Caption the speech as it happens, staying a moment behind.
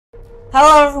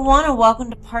Hello everyone and welcome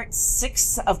to part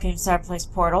 6 of GameSour Plays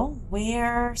Portal.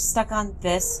 We're stuck on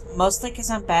this, mostly because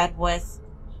I'm bad with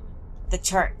the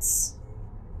charts.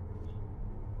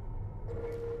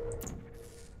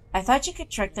 I thought you could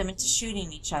trick them into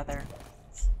shooting each other.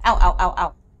 Ow, ow, ow,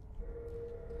 ow.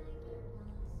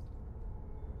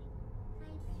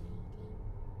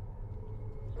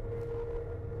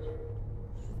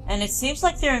 And it seems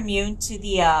like they're immune to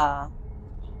the,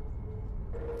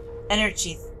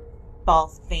 energy ball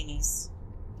thingies.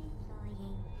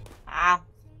 Ah.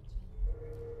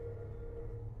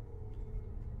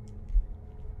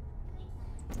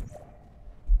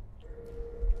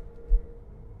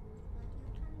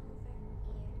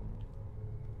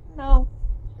 No.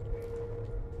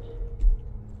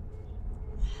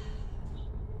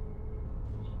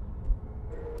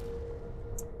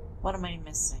 What am I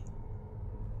missing?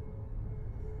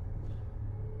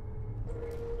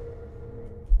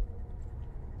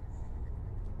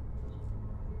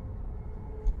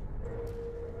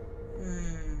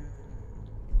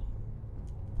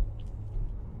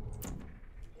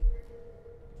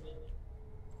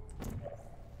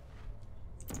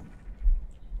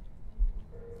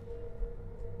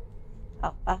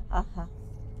 Oh,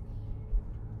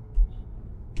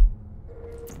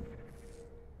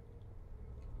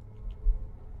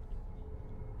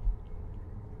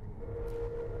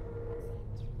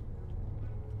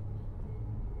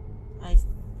 I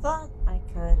thought I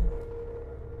could,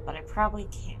 but I probably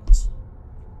can't.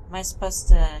 Am I supposed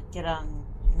to get on?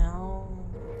 No.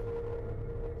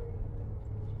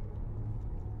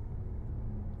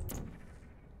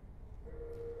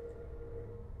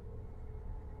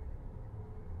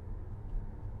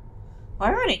 Well,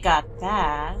 I already got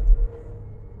that.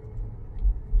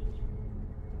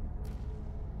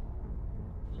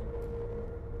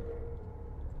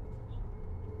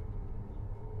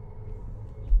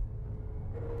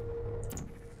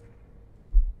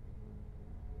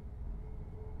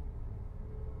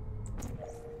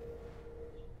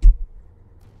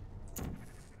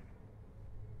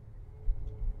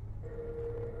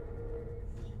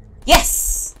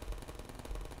 Yes!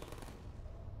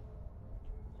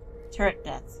 Turret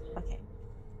death. Okay.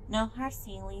 No hard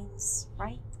feelings,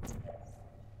 right?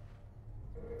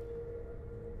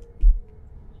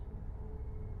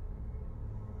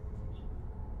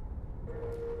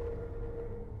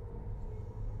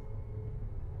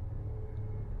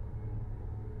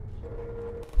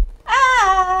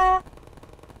 Ah!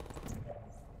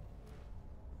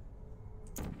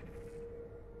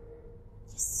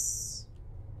 Yes.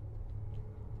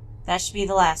 That should be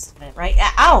the last of it, right?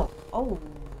 Ow! Oh.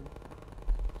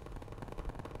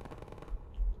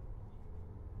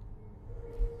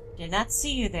 Did not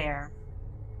see you there.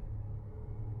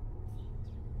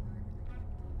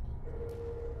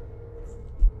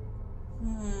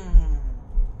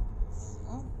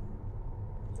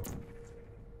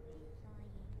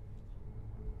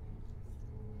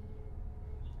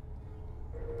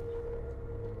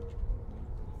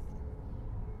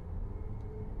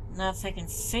 Now if I can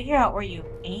figure out where you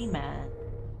aim at.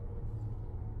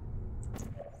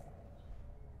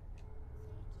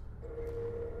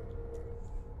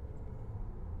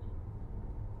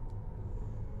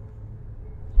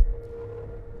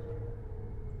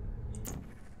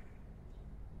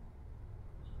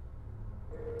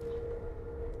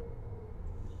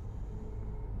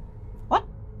 What?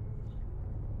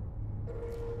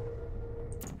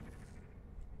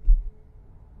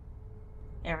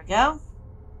 There we go.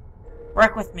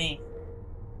 Work with me.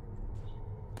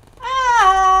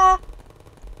 Ah!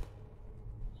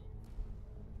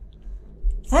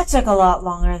 That took a lot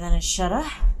longer than it shoulda.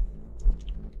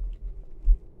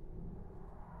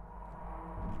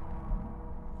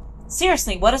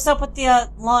 Seriously, what is up with the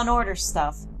Law and Order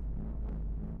stuff?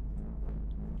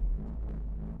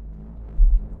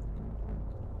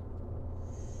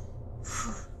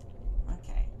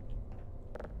 Okay.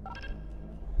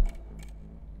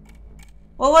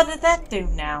 Well, what did that do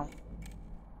now?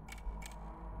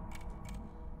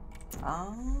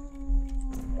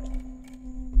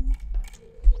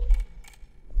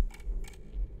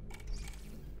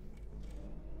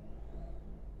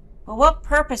 Well, what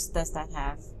purpose does that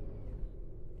have?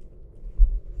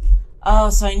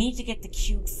 Oh, so I need to get the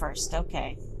cube first.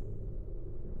 Okay.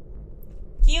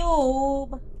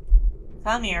 Cube!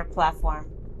 Come here, platform.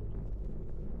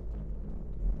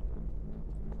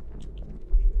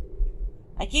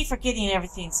 I keep forgetting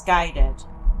everything's guided.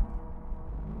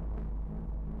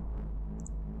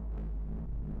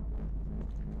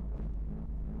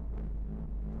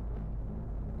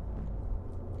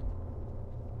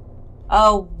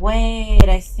 Oh, wait,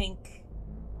 I think...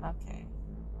 Okay.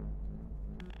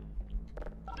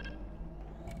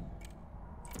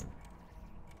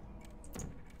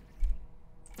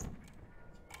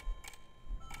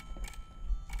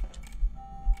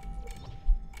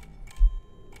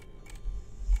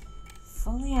 If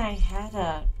only I had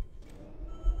a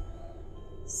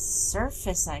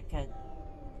surface I could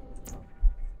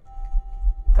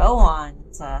go on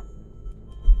to...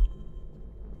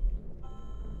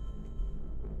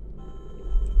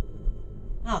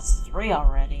 Oh, it's 3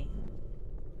 already.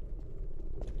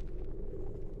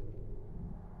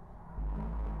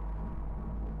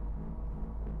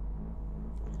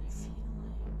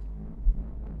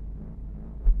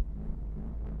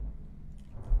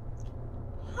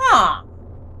 Huh.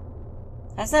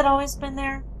 Has that always been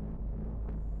there?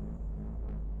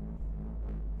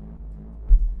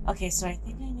 Okay, so I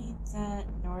think I need that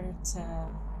in order to...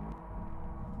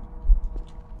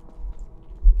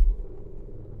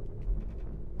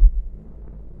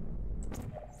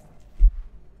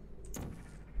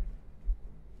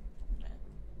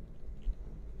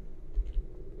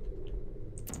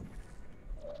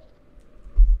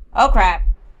 Oh, crap.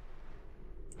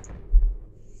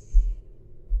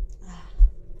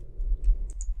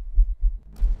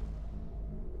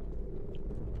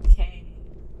 Okay.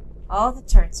 All the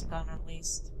turrets are gone, at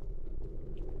least.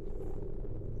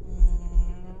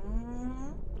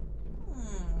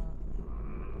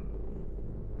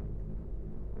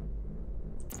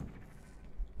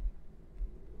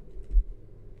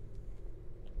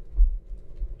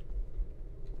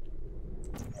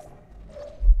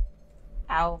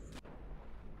 Ow.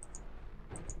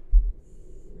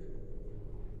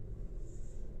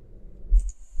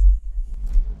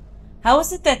 How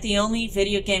is it that the only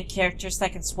video game characters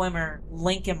that can swim are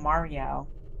Link and Mario?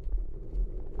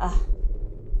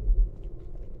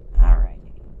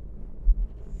 Alrighty.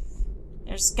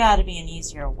 There's gotta be an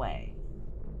easier way.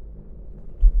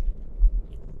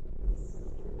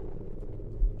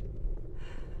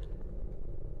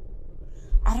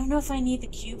 I don't know if I need the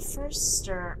cube first,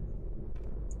 or...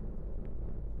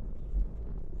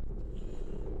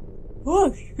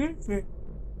 Oh, excuse me.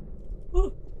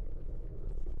 Ooh.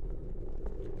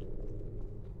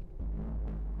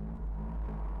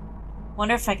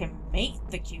 Wonder if I can make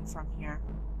the cube from here.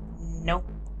 Nope.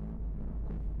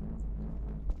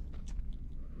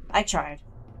 I tried.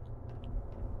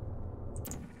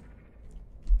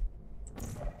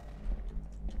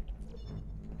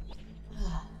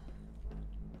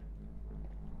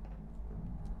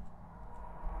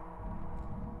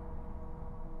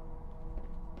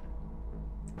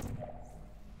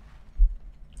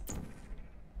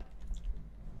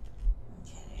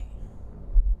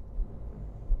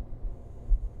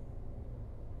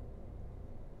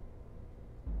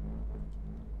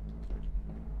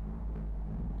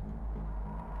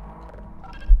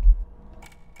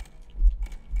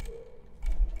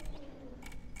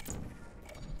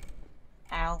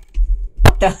 Ow.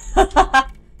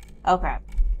 Oh crap.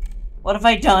 What have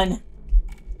I done?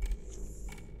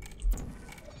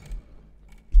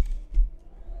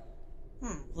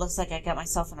 Looks like I got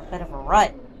myself in a bit of a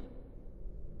rut.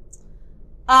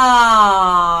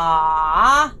 Ah.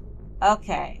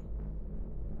 Okay.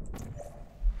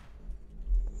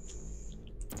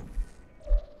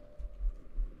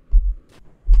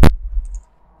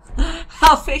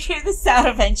 I'll figure this out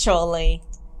eventually.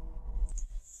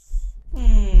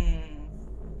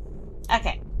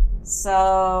 Okay,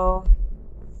 so...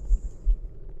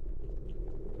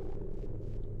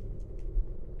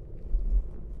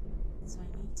 So I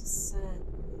need to set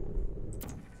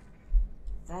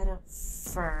that up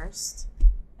first.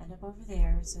 And up over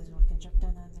there, so we can jump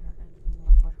down there and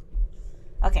look.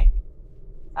 Okay.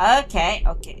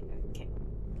 Okay.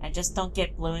 I just don't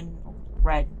get blue and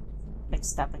red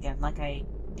mixed up again, like I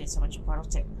did so much in Portal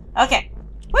 2. Okay.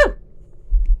 Woo!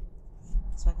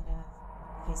 So I'm gonna...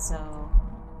 Okay, so...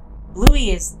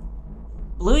 Bluey's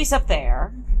up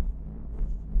there.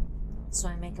 So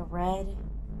I make a red.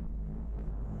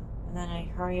 And then I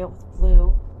hurry up with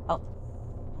blue. Oh.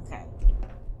 Okay.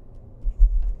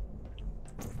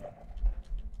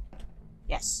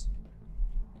 Yes.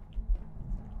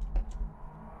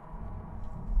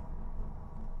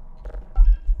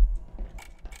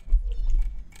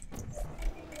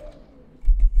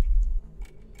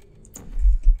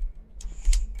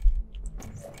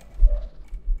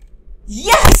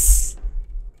 Yes!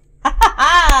 Ha ha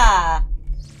ha!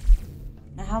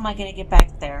 Now how am I gonna get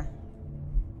back there?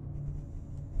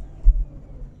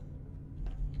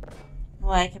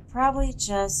 Well, I could probably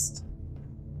just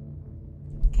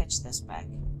catch this back.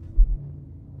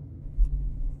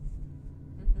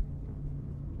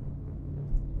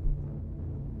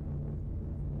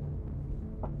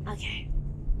 Okay.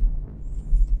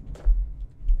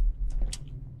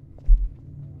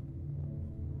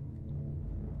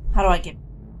 How do I get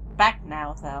back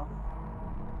now, though?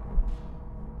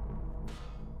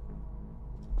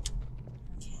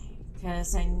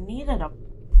 Because I needed a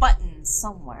button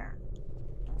somewhere.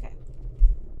 Okay.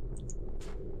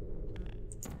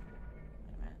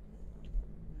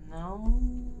 No.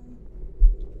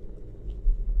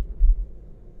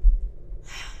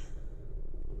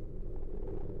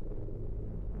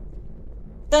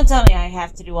 Don't tell me I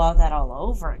have to do all that all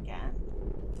over again.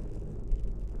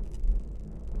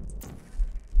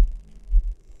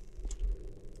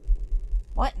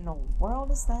 What in the world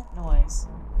is that noise?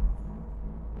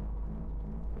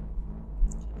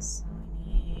 Okay, so I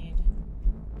need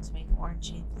to make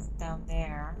orangey down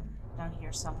there. Down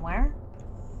here somewhere.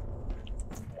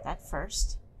 That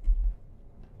first.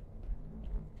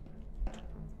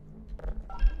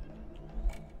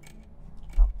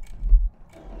 Oh.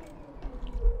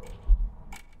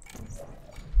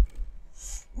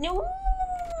 No!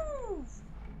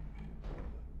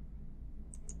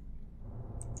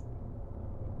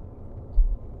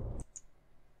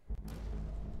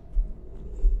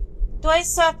 Do I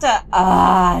still have to...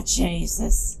 Ah,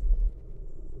 Jesus.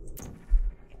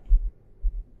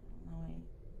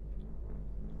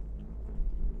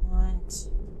 What?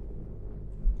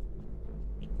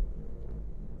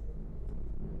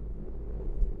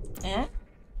 Eh?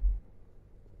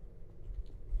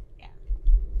 Yeah.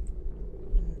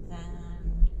 And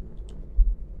then...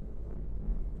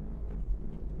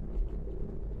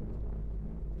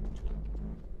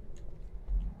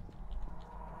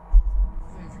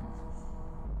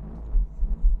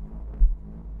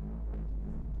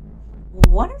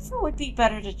 Wonder if it would be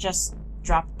better to just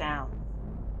drop down.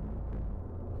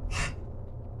 Okay.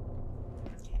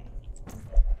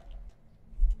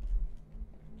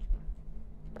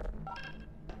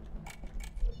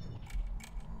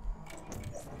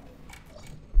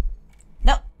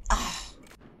 No.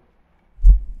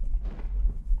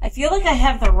 I feel like I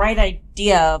have the right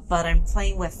idea, but I'm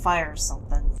playing with fire or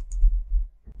something.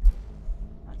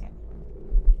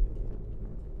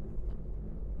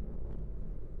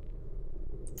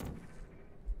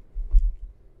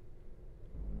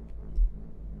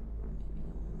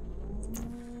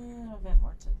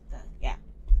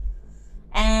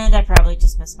 And I probably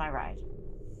just missed my ride.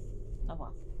 Oh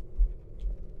well.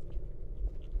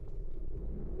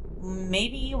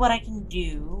 Maybe what I can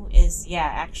do is, yeah,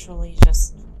 actually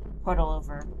just portal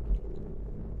over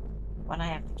when I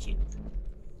have the cube.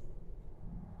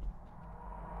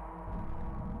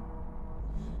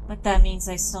 But that means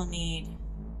I still need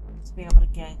to be able to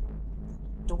get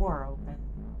the door open.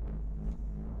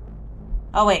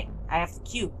 Oh wait, I have the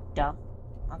cube, duh.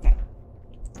 Okay.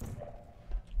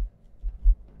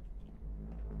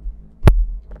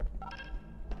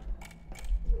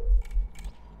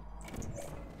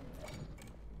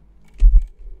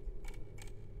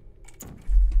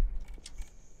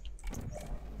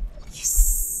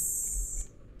 Yes!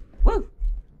 Woo!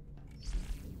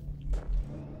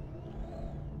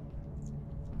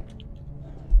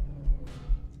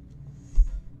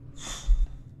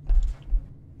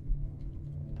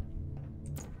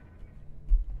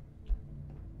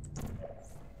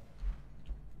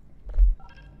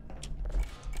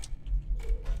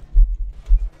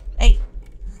 Hey!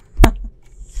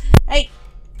 Hey!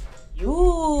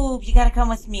 You gotta come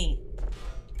with me.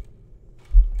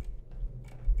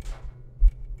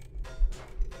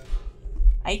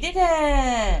 I did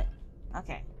it!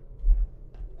 Okay.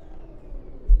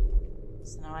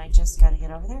 So now I just gotta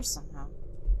get over there somehow.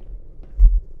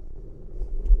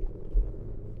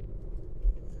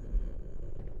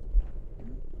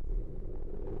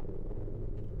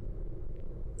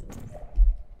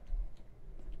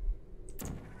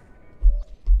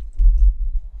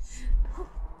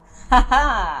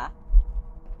 Haha!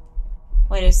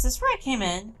 Wait, is this where I came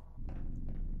in?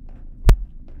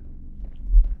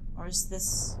 Or is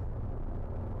this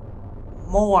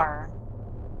more?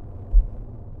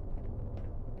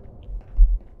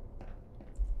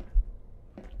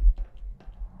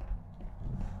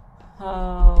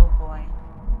 Oh boy.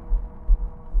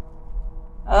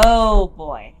 Oh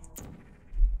boy.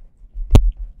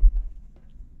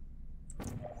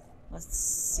 Let's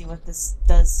see what this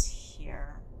does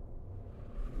here.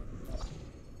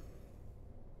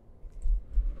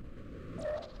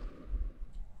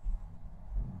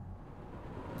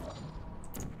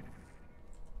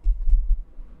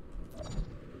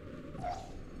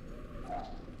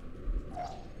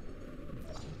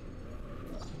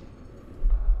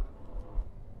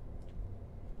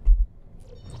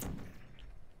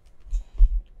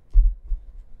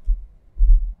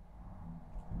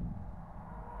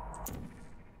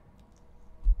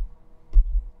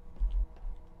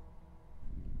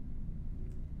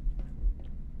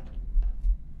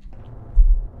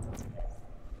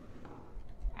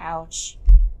 Ouch.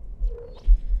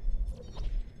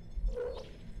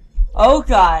 Oh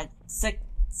god. Sick,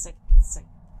 sick, sick.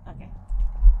 Okay.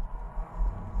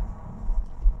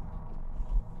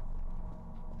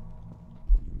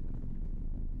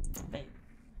 Wait.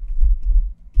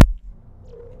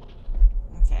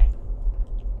 Okay.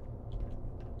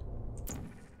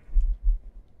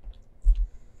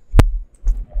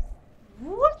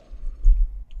 What?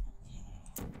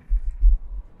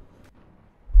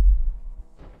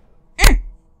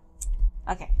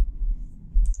 Okay.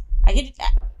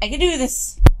 I can do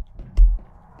this.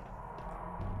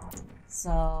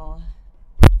 So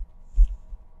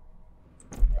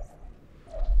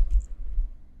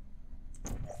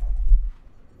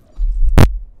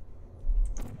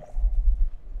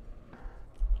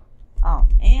oh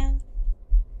man.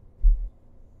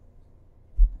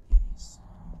 Okay, so,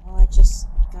 well, I just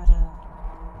gotta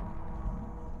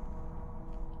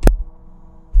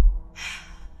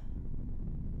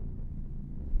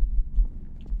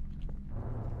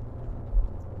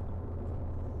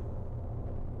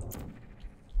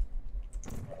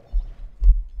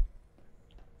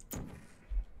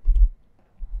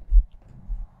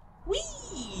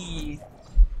whee!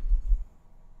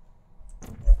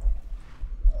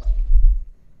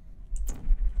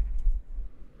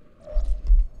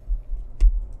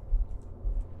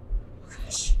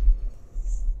 Gosh.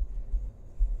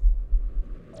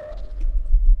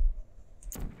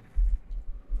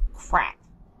 Crap.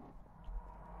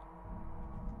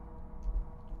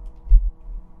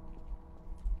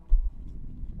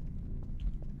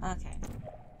 Okay.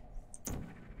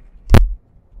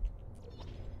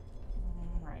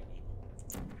 Alrighty.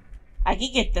 I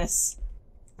can get this.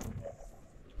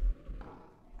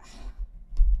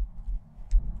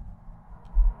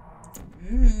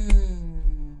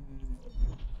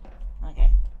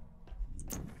 Okay.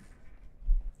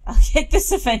 I'll get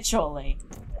this eventually.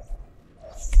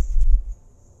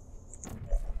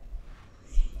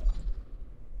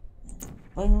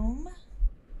 Boom.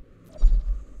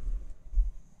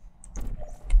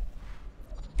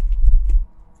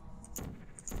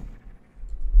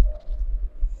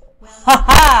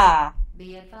 Ha-ha!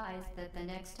 Be advised that the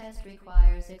next test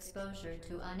requires exposure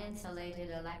to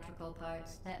uninsulated electrical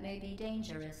parts that may be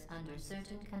dangerous under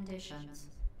certain conditions.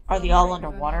 Are they all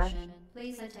underwater?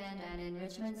 Please attend an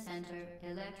Enrichment Center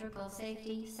Electrical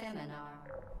Safety Seminar.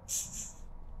 It's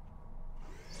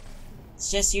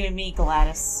just you and me,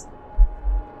 Gladys.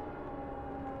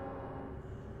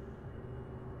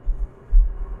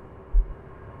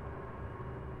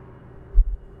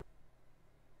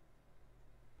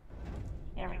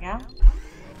 There we go.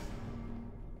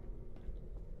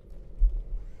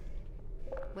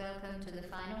 Welcome to the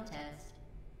final test.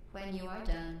 When you are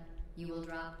done, you will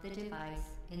drop the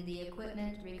device in the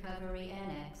Equipment Recovery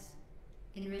Annex.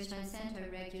 Enrichment Center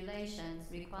regulations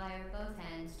require both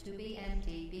hands to be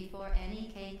empty before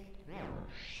any cake.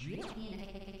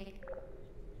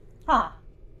 Huh.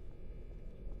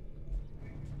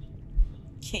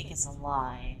 Cake is a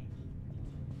lie.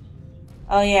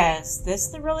 Oh yeah, is this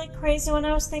the really crazy one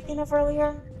I was thinking of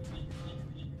earlier?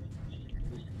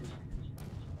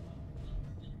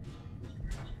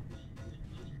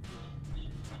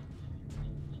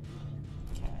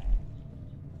 Okay.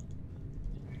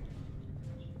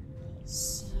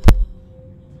 So...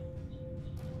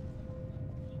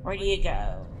 where do you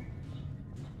go?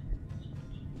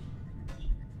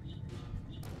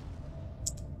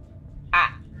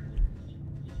 Ah!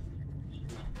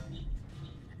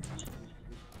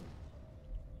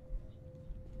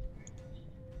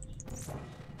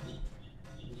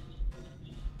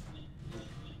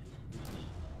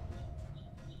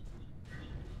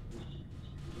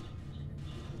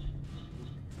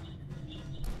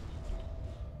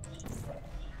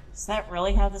 Is that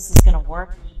really how this is gonna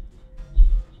work?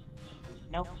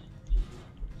 Nope.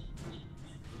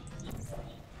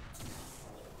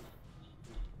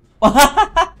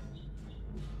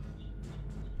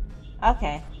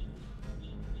 Okay.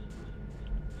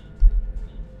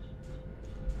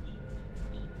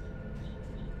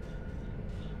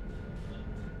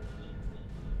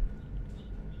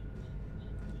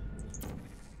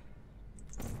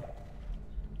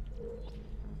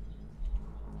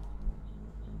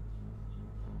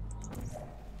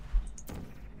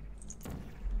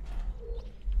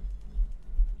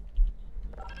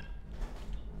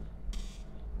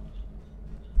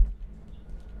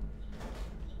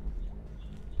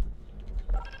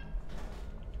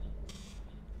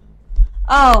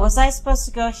 Oh, was I supposed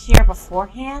to go here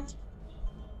beforehand?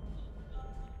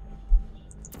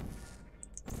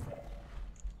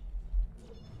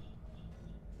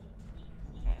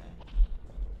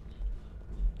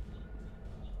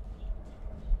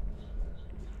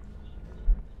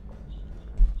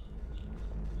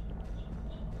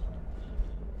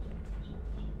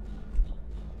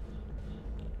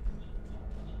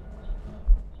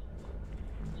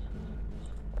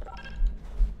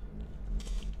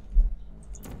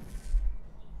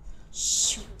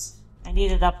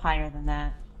 need it up higher than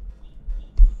that.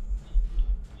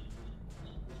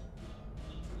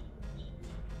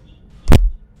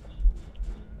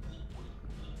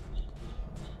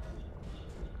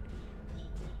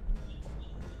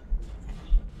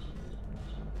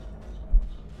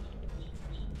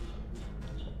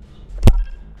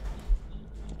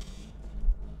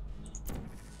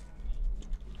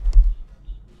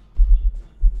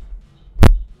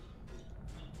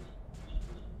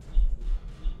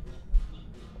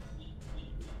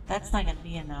 That's not gonna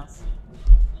be enough.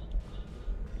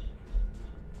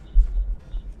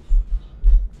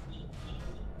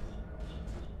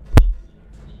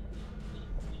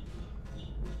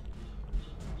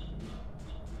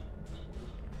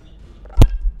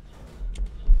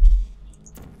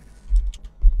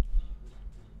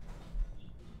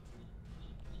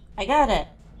 I got it.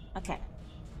 Okay.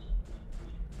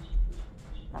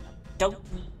 Now, don't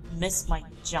miss my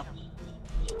jump.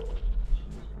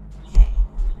 Okay.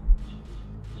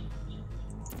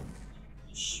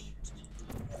 Shoot.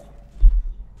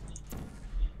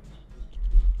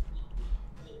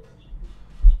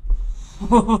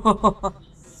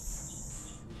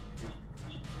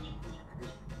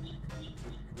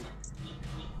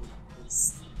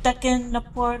 Stuck in the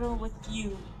portal with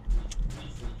you.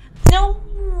 No!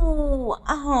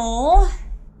 Oh!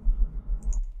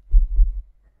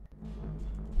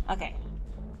 Okay.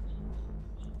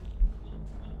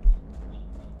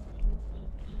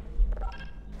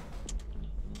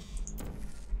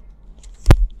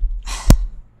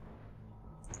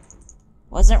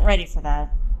 Wasn't ready for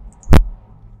that.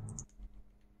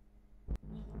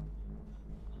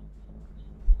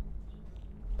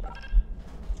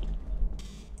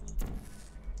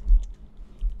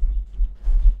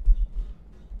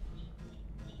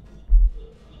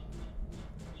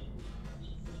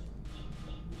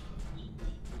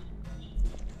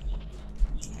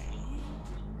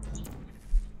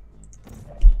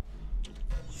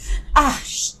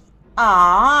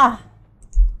 Ah!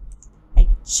 I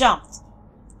jumped.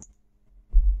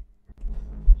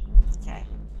 Okay.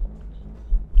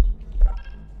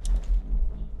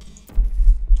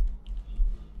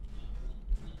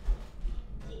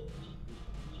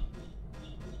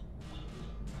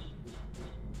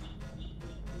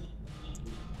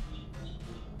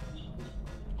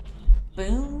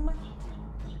 Boom.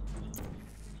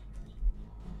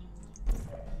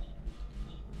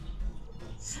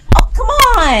 Oh, come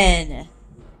on!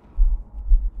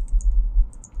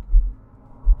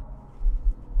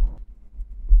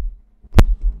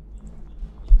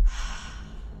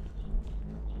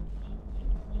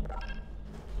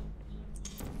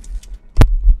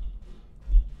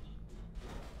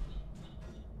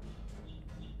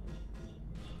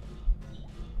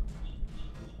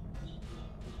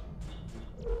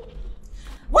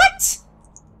 What?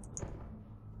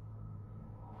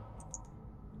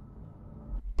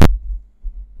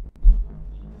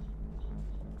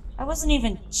 I wasn't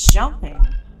even jumping.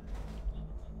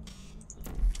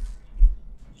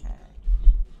 Okay.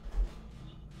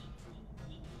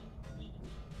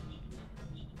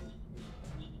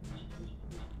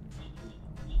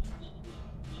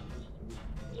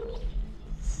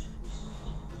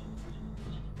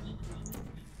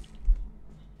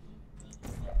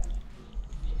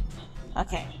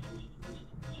 Okay.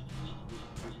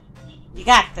 You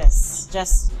got this.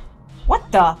 Just...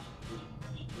 What the?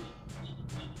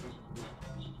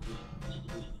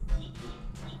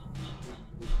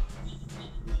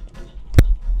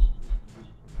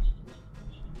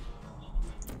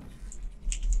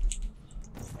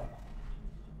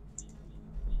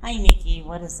 Hi, Nikki.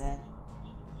 What is it?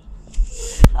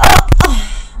 Oh!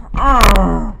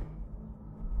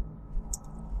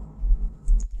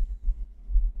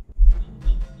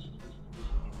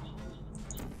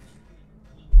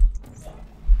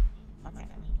 Okay.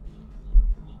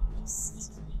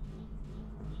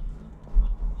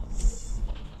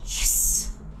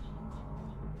 Yes!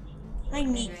 Hi,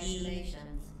 Nikki. Congratulations.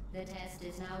 The test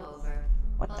is now over.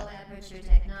 What All the? aperture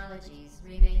technologies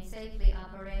remain safely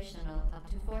operational up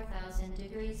to 4,000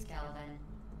 degrees Kelvin.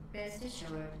 Rest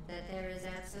assured that there is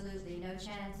absolutely no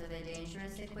chance of a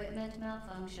dangerous equipment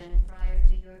malfunction prior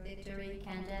to your victory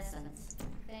incandescence.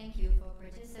 Thank you for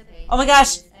participating Oh my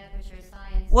gosh! in this aperture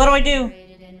science What do I do?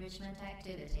 integrated enrichment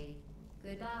activity.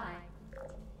 Goodbye.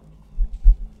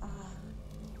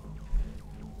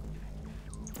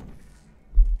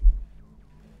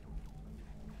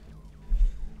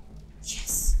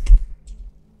 Yes.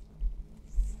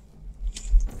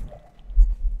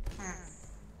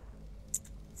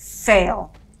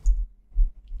 Fail.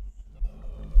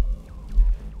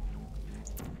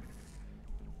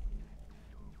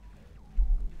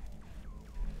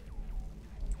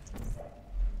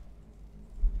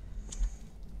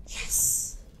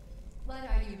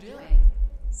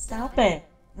 help it.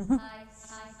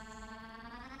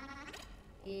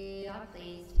 We are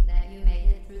pleased that you made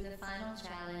it through the final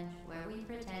challenge where we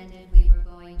pretended we were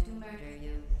going to murder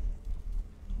you.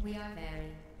 We are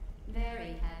very,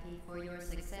 very happy for your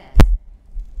success.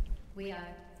 We are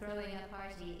throwing a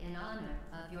party in honor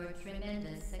of your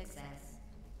tremendous success.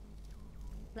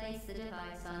 Place the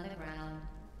device on the ground,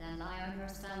 then lie on your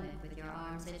stomach with your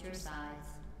arms at your sides.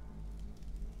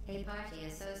 A party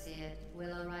associate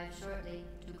will arrive shortly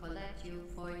to collect you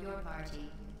for your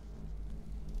party.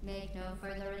 Make no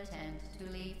further attempt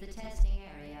to leave the testing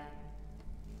area.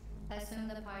 Assume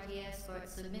the party escort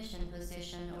submission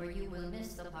position or you will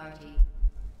miss the party.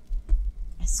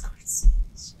 Escorts.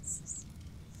 Jesus.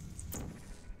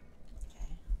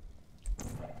 Okay.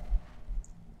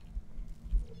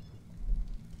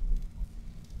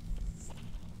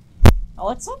 Oh,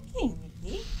 it's okay,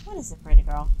 Nikki. What is it, pretty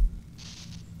girl?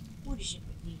 What is it,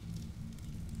 Nikki?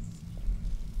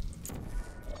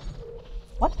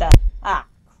 What the? Ah,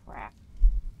 crap.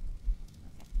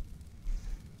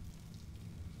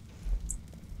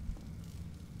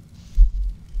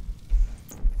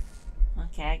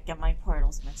 Okay, I got my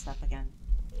portals mixed up again.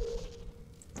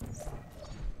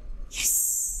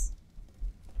 Yes!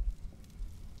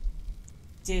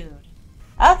 Dude.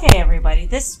 Okay, everybody,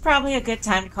 this is probably a good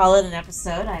time to call it an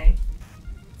episode. I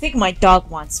think my dog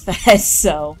wants fed,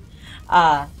 so,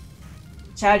 chow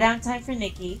down time for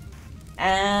Nikki,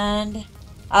 and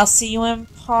I'll see you in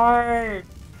part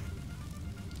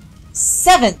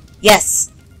 7.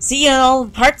 Yes, see you all in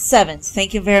part 7.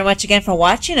 Thank you very much again for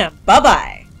watching, and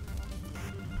bye-bye.